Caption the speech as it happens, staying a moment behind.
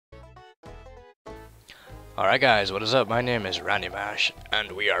Alright guys, what is up? My name is Randymash,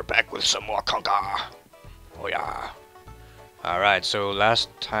 and we are back with some more Conker. Oh yeah. Alright, so last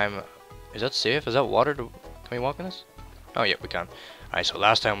time... Is that safe? Is that water? Can we walk in this? Oh yeah, we can. Alright, so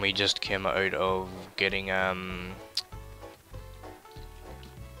last time we just came out of getting, I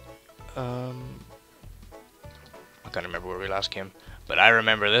can't remember where we last came. But I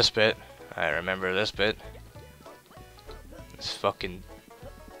remember this bit. This fucking...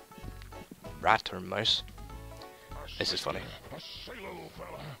 rat or mouse. This is funny. Say, little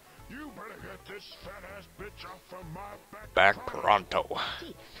fella, you better get this fat-ass bitch off from my Back pronto.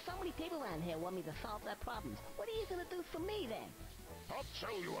 Gee, so many people around here want me to solve their problems. What are you gonna do for me then? I'll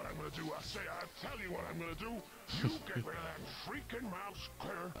tell you what I'm gonna do. I'll tell you what I'm gonna do. You get rid of that freaking mouse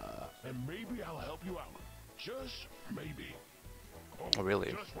clear, and maybe I'll help you out. Just maybe. Oh,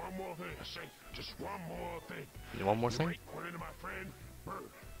 really? Just one more thing. I say, just one more thing. One more thing? Right, run into my friend,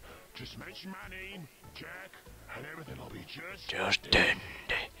 Bert. Just mention my name, Jack, and everything will be just dandy.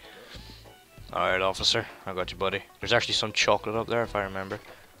 Alright, officer. I got you, buddy. There's actually some chocolate up there, if I remember.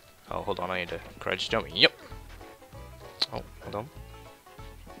 Oh, hold on. I need to crouch jump. Yep. Oh, hold on.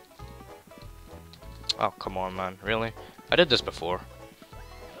 Oh, come on, man. Really? I did this before.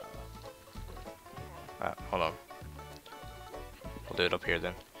 Hold on. We'll do it up here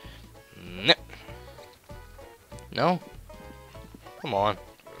then. No? Come on.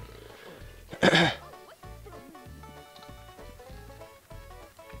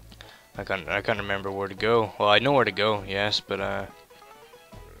 I can't remember where to go. Well, I know where to go, yes, but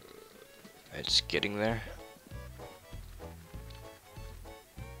it's getting there.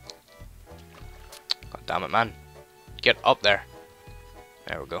 God damn it, man! Get up there.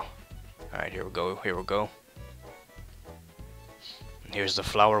 There we go. All right, here we go. Here we go. And here's the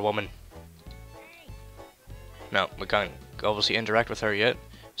flower woman. No, we can't obviously interact with her yet.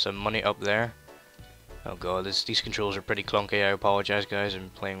 Some money up there. Oh god, these controls are pretty clunky. I apologize, guys. I'm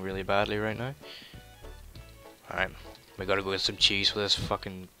playing really badly right now. Alright, we gotta go get some cheese for this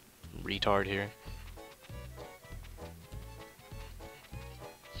fucking retard here.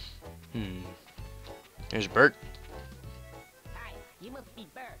 Here's Bert. Hi, you must be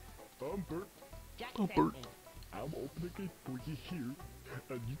Bert. I'm Bert. Jack Oh, sent Bert. me. I'm opening a gate for you here,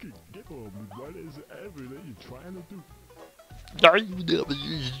 and you can get on with what is ever that you're trying to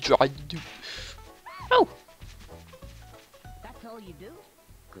do. Oh! That's all you do?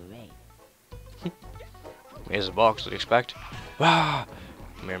 Great. Here's the box, what do you expect? Ah!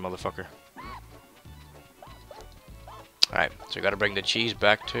 Come here, motherfucker. Alright, so we gotta bring the cheese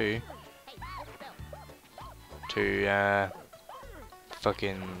back to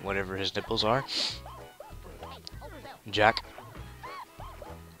fucking whatever his nipples are. Jack.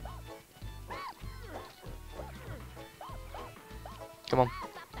 Come on.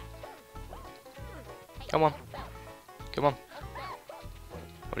 Come on. Come on.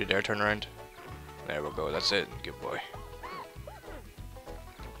 What do you dare turn around? There we go, that's it. Good boy.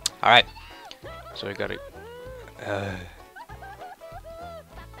 Alright. So we gotta...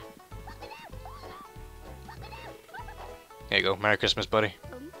 There you go. Merry Christmas, buddy.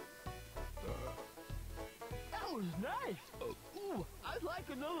 That was nice. Ooh, I'd like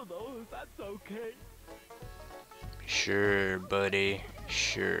another though, if that's okay. Sure, buddy.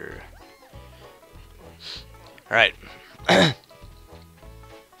 Sure. Alright.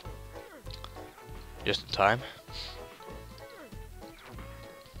 Just in time.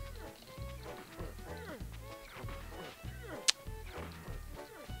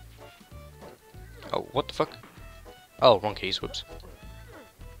 Oh, what the fuck? Oh, wrong keys, whoops.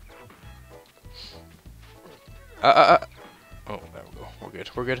 Oh, there we go. We're good.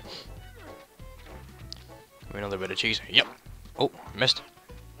 We're good. Give me another bit of cheese. Yep. Oh, missed.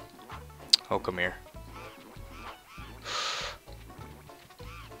 Oh, come here.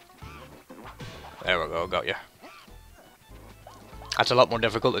 There we go. Got you. That's a lot more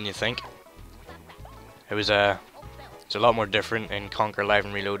difficult than you think. It was it's a lot more different in Conker Live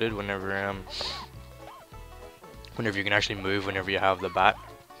and Reloaded. Whenever you can actually move, whenever you have the bat.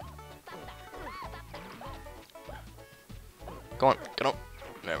 Go on, get on.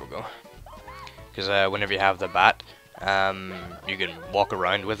 There we go. Because whenever you have the bat, you can walk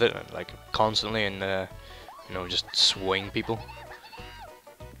around with it like constantly and you know, just swing people.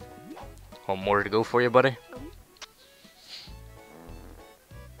 One more to go for you, buddy.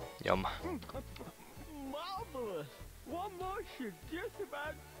 Yum. Marvelous. One more should just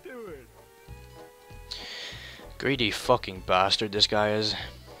about do it. Greedy fucking bastard this guy is.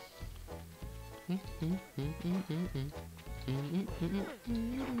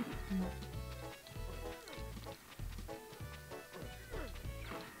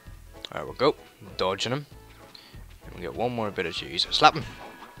 There we go. Dodging him. We get one more bit of cheese. Slap him.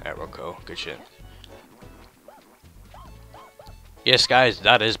 There we go. Good shit. Yes, guys,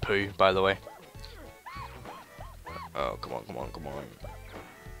 that is poo, by the way. Oh, come on, come on, come on.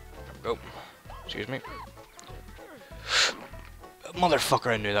 There we go. Excuse me.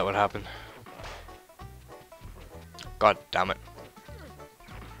 Motherfucker, I knew that would happen. God damn it.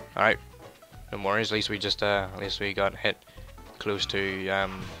 Alright. No worries, at least we just, at least we got hit close to,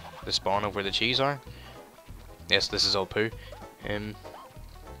 the spawn of where the cheese are. Yes, this is all poo. I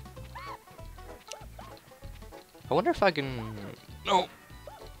wonder if I can... No!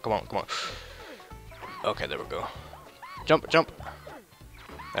 Come on, come on. Okay, there we go. Jump, jump!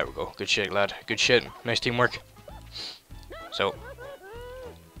 There we go. Good shit, lad. Good shit. Nice teamwork. So,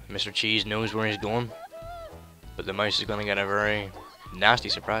 Mr. Cheese knows where he's going, but the mouse is going to get a very nasty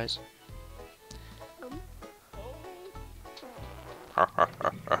surprise. Oh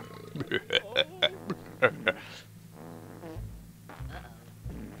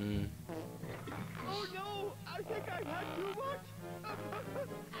no! I think I had too much!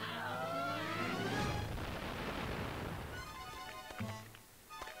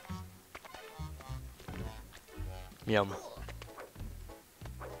 Yum.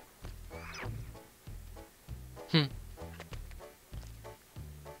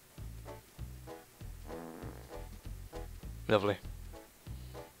 Lovely.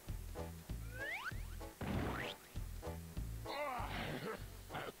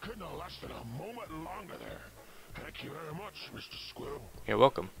 I couldn't have lasted a moment longer there. Thank you very much, Mr. Squirrel. You're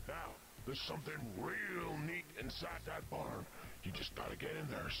welcome. Now, there's something real neat inside that barn. You just gotta get in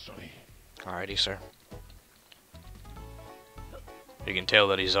there, Sonny. Alrighty, sir. You can tell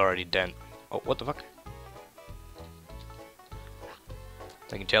that he's already dent. Oh, what the fuck?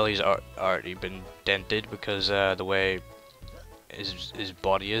 I can tell he's already been dented because the way his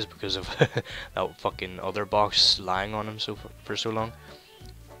body is, because of that fucking other box lying on him for so long.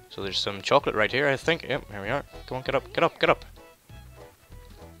 So there's some chocolate right here, I think. Yep, here we are. Come on, get up, get up, get up.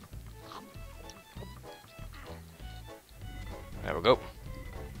 There we go.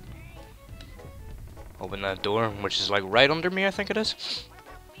 Open that door, which is like right under me, I think it is.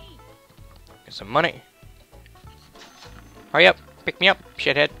 Get some money. Hurry up, pick me up,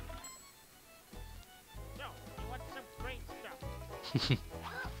 shithead. No, you want some great stuff.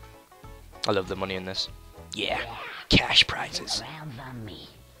 I love the money in this. Yeah, cash prizes. Rounds on me.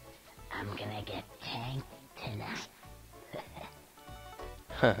 I'm gonna get tanked tonight.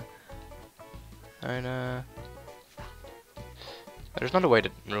 Huh. And there's not a way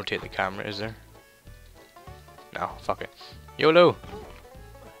to rotate the camera, is there? No, fuck it. YOLO!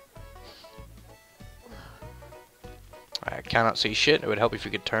 I cannot see shit. It would help if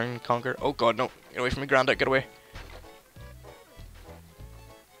you could turn, Conker. Oh god, no. Get away from me, Grandad. Get away.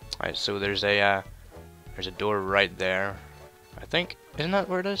 Alright, so there's a door right there. I think. Isn't that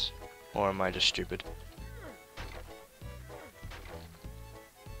where it is? Or am I just stupid?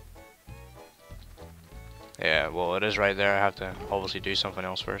 Yeah, well, it is right there. I have to obviously do something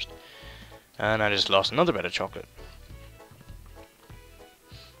else first. And I just lost another bit of chocolate.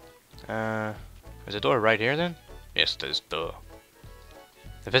 Is the door right here then? Yes, it is. Duh.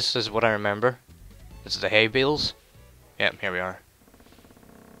 If this is what I remember, this is the hay bales. Yep, here we are.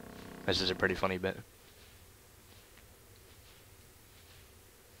 This is a pretty funny bit.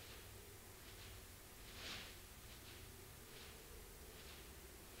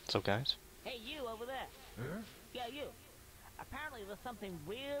 What's up, guys? Hey, you over there. Huh? Yeah, you. Apparently there's something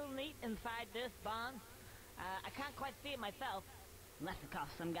real neat inside this barn. I can't quite see it myself. Unless, of course,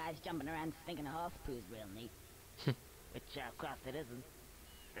 some guy's jumping around thinking a horse poo's real neat. Which, of course, it isn't.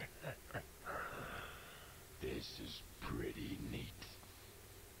 This is pretty neat.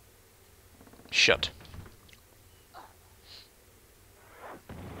 Shut.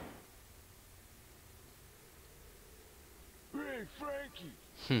 Hey, Frankie.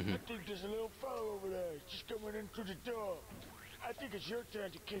 I think there's a little fellow over there. He's just coming in through the door. I think it's your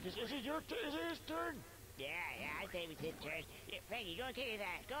turn to kick his... Is it your turn? Is it his turn? Yeah, I say we his turn. Yeah, Frankie, go and kick his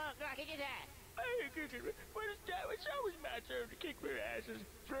ass. Go on, kick his ass. Hey, kick it. But it's always my turn to kick their asses.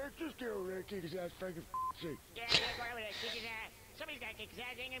 Frank, just get over there and kick his ass, Frankie, for sake. Yeah, go over there, kick his ass. Somebody's gotta kick his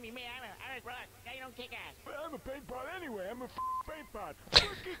ass. It ain't gonna be me. I'm a broad. Now you don't kick ass. But I'm a paint pot anyway. I'm a paint pot. Go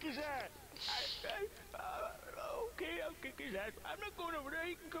kick his ass. Okay, I'll kick his ass. I'm not going over there.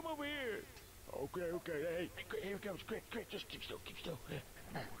 He can come over here. Okay. Hey, here he comes. Quick, just keep still.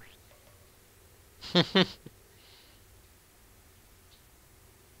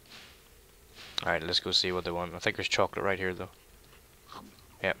 Alright, let's go see what they want. I think there's chocolate right here, though.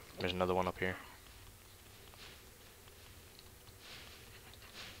 Yep, there's another one up here.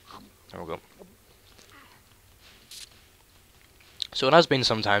 There we go. So it has been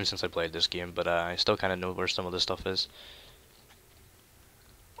some time since I played this game, but I still kind of know where some of this stuff is.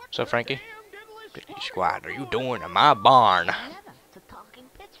 So Frankie, squad, are you doing in my barn? Never. It's a talking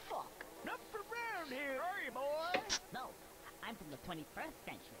pitchfork. Not around here, are you, boy? No, I'm from the 21st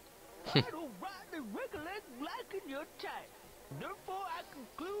century. I don't rightly recollect liking your type. Therefore, I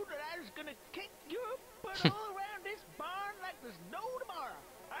conclude that I was gonna kick your butt all around this barn like there's no tomorrow.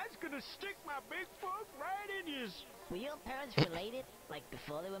 I was gonna stick my big fork right in yours. Were your parents related, like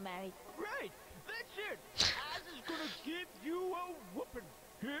before they were married? Right, that's it. I was gonna give you a whooping.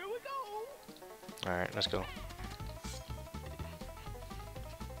 Here we go. Alright, let's go.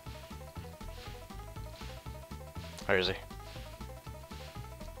 Where is he?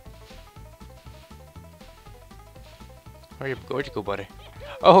 Where'd you go, buddy?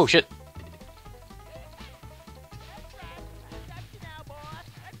 Oh shit!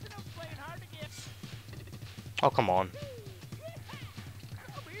 Oh come on!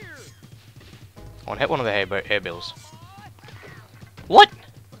 I want to hit one of the hay bales. What?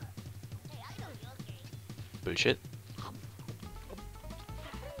 Bullshit.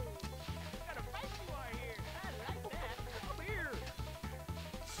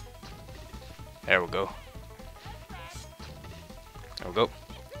 There we go. There we go.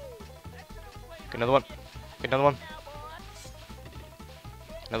 Get another one. Get another one.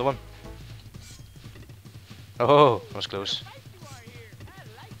 Another one. Oh, that was close.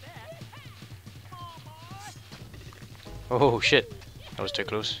 Oh shit. That was too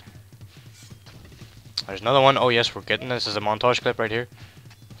close. There's another one. Oh yes, we're getting this. This is a montage clip right here.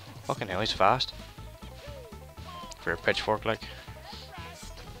 Fucking hell, he's fast. For a pitchfork like.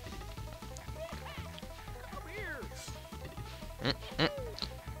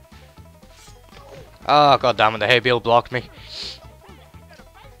 Oh god damn it, the hay bale blocked me.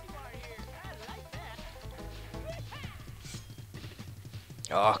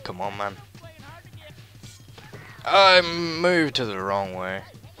 Oh come on man. I moved to the wrong way.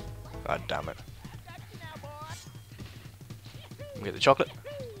 God damn it. Get the chocolate.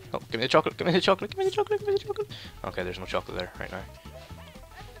 Oh, give me the chocolate, give me the chocolate, give me the chocolate, give me the chocolate. Okay, there's no chocolate there right now.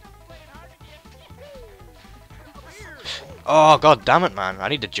 Oh god damn it man, I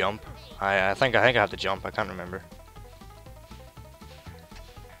need to jump. I think I have to jump, I can't remember.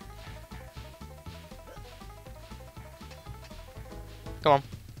 Come on.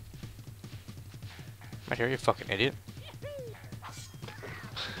 Right here, you fucking idiot.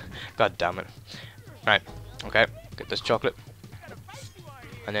 God damn it. Right, okay, get this chocolate.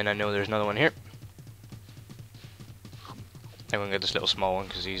 And then I know there's another one here. I think we're gonna get this little small one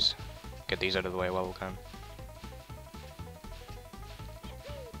because get these out of the way while we can.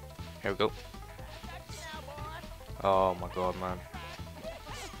 Here we go. Oh my god, man.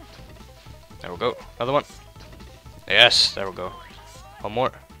 There we go. Another one. Yes, there we go. One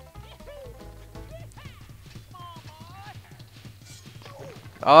more.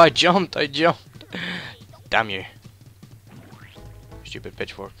 Oh, I jumped. Damn you. Stupid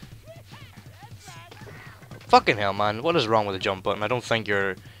pitchfork. Fucking hell, man. What is wrong with the jump button? I don't think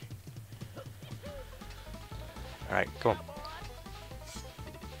you're... Alright, come on.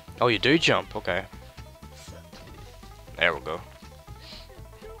 Oh, you do jump? Okay. There we go.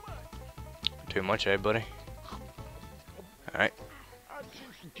 Too much, eh, buddy? Alright. I've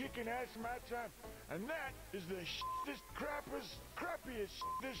seen some kicking ass in my time, and that is the crappiest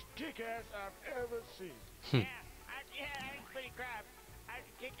this kick-ass I've ever seen. Yeah, that's pretty crap. As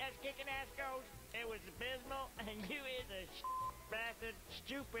kicking ass goes, it was abysmal, and you is a bastard,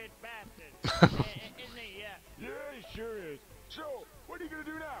 stupid bastard. Isn't he? Yeah. Yeah, he sure is. So, what are you gonna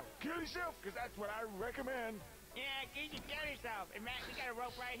do now? Kill yourself? Because that's what I recommend. Yeah, you can kill yourself. And Matt, we got a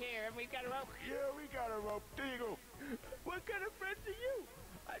rope right here. And we got a rope. Yeah, we got a rope. There you go. What kind of friends are you?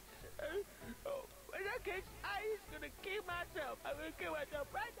 In that case, I is gonna kill myself. I'm gonna kill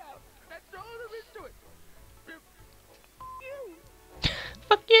myself right now. That's all there is to it. You.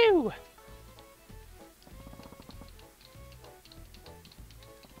 Fuck you!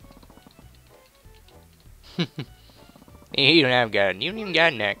 You don't even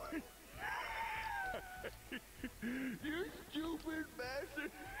got a neck. You stupid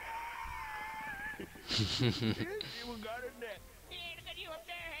bastard. You even got a neck. Yeah, look at you up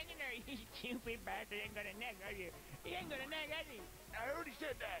there hanging there. You stupid bastard ain't got a neck, are you? He ain't got a neck, has he? I already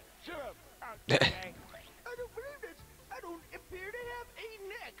said that. Shut up. Okay. I don't believe this. I don't appear to have a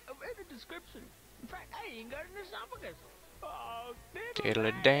neck of any description. In fact, I ain't got an esophagus. Oh,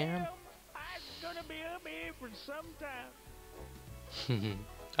 Diddle damn. I'm gonna be up here for some time.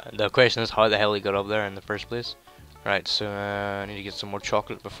 The question is how the hell he got up there in the first place. Right, so I need to get some more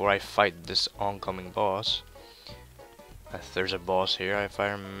chocolate before I fight this oncoming boss. There's a boss here, if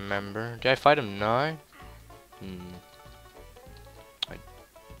I remember. Did I fight him now? I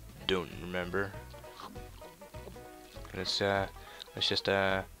don't remember. Let's just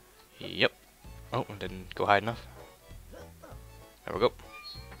yep. Oh, didn't go high enough. There we go.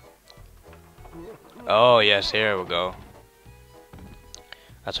 Oh yes, here we go.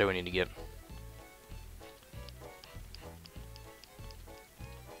 That's what we need to get.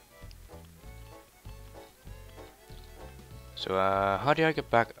 So how do I get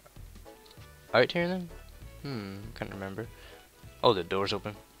back out here then? Can't remember. Oh, the door's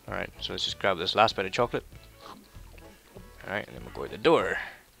open. Alright, so let's just grab this last bit of chocolate. Alright, and then we'll go to the door.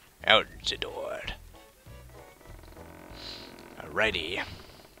 Out the door. Alrighty.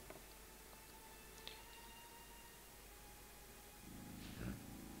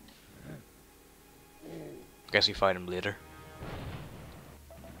 Guess we find him later.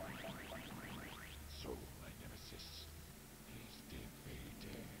 So, my nemesis, he's dead,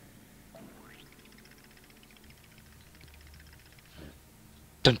 very dead.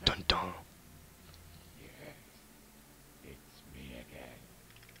 Dun dun dun. Yes, it's me again.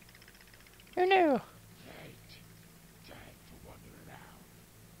 Oh no. Right. Time to wander around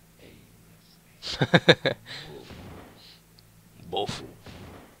aimlessly. Both.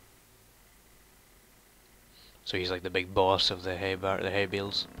 So he's like the big boss of the hay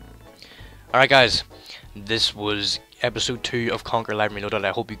bales. Alright guys, this was episode 2 of Conker Live Reloaded. I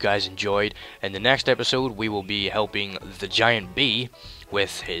hope you guys enjoyed. In the next episode we will be helping the giant bee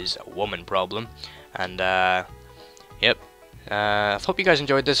with his woman problem. And yep. I hope you guys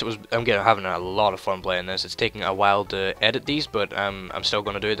enjoyed this. I'm having a lot of fun playing this. It's taking a while to edit these, but I'm still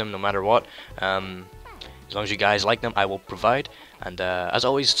gonna do them no matter what. As long as you guys like them, I will provide. And as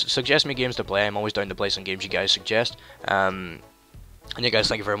always, suggest me games to play. I'm always down to play some games you guys suggest. And yeah guys,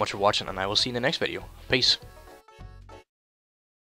 thank you very much for watching, and I will see you in the next video. Peace.